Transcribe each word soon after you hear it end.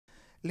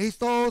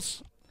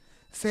Listos.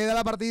 Se da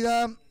la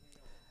partida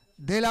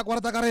de la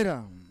cuarta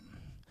carrera.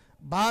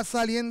 Va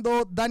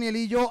saliendo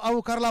Danielillo a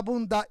buscar la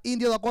punta.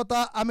 Indio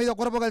Dakota a medio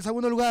cuerpo en el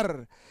segundo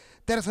lugar.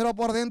 Tercero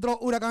por dentro,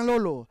 Huracán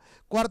Lolo.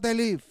 Cuarta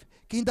Elif.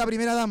 Quinta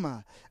Primera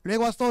Dama.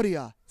 Luego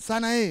Astoria.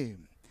 Sanae.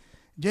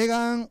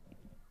 Llegan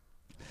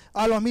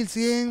a los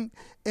 1100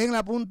 en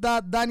la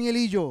punta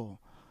Danielillo.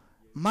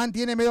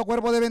 Mantiene medio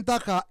cuerpo de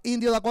ventaja.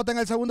 Indio Dakota en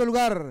el segundo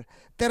lugar.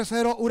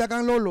 Tercero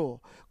Huracán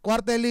Lolo.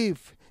 Cuarta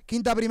Elif.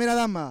 Quinta Primera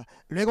Dama.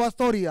 Luego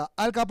Astoria.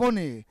 Al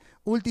Capone.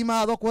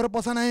 Última 2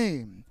 cuerpos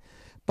Sanae.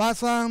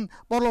 Pasan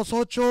por los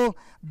 8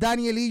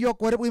 Danielillo,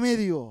 cuerpo y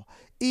medio.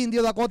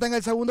 Indio Dakota en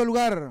el segundo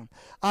lugar.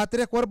 A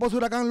 3 cuerpos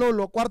Huracán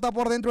Lolo. Cuarta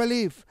por dentro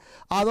Elif.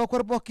 A 2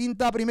 cuerpos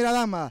Quinta Primera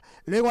Dama.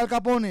 Luego Al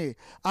Capone.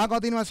 A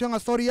continuación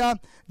Astoria.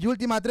 Y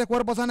última 3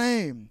 cuerpos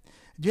Sanae.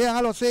 Llegan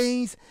a los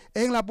 6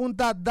 en la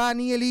punta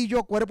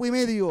Danielillo, cuerpo y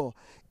medio.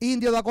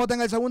 Indio Dakota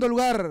en el segundo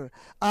lugar.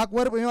 A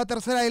cuerpo y medio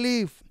tercera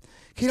Elif.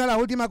 Gira la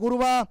última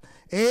curva,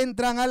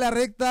 entran a la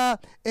recta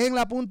en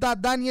la punta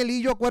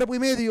Danielillo, cuerpo y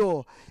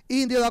medio.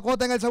 Indio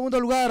Dakota en el segundo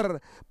lugar,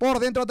 por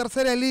dentro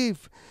tercera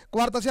Elif,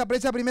 cuarta se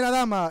aprecia Primera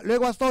Dama,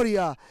 luego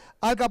Astoria.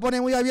 Al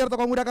Capone muy abierto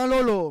con Huracán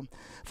Lolo.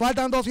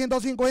 Faltan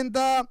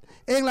 250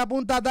 en la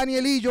punta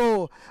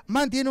Danielillo,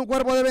 mantiene un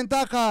cuerpo de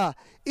ventaja.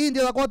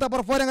 Indio Dakota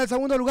por fuera en el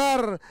segundo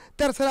lugar,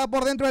 tercera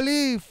por dentro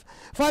Elif.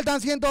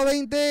 Faltan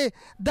 120,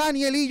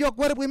 Danielillo,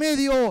 cuerpo y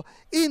medio.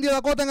 Indio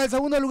Dakota en el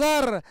segundo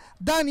lugar,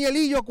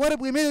 Danielillo,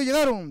 cuerpo y medio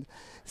llegaron.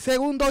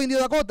 Segundo Indio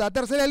Dakota,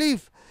 tercera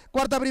Elif,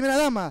 cuarta Primera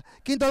Dama,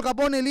 quinto Al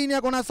Capone en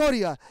línea con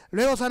Astoria,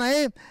 luego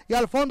Sanae y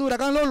al fondo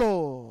Huracán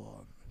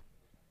Lolo.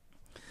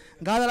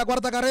 Gana la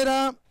cuarta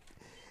carrera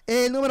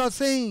el número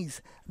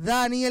 6,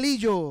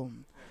 Danielillo,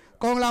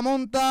 con la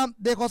monta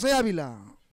de José Ávila.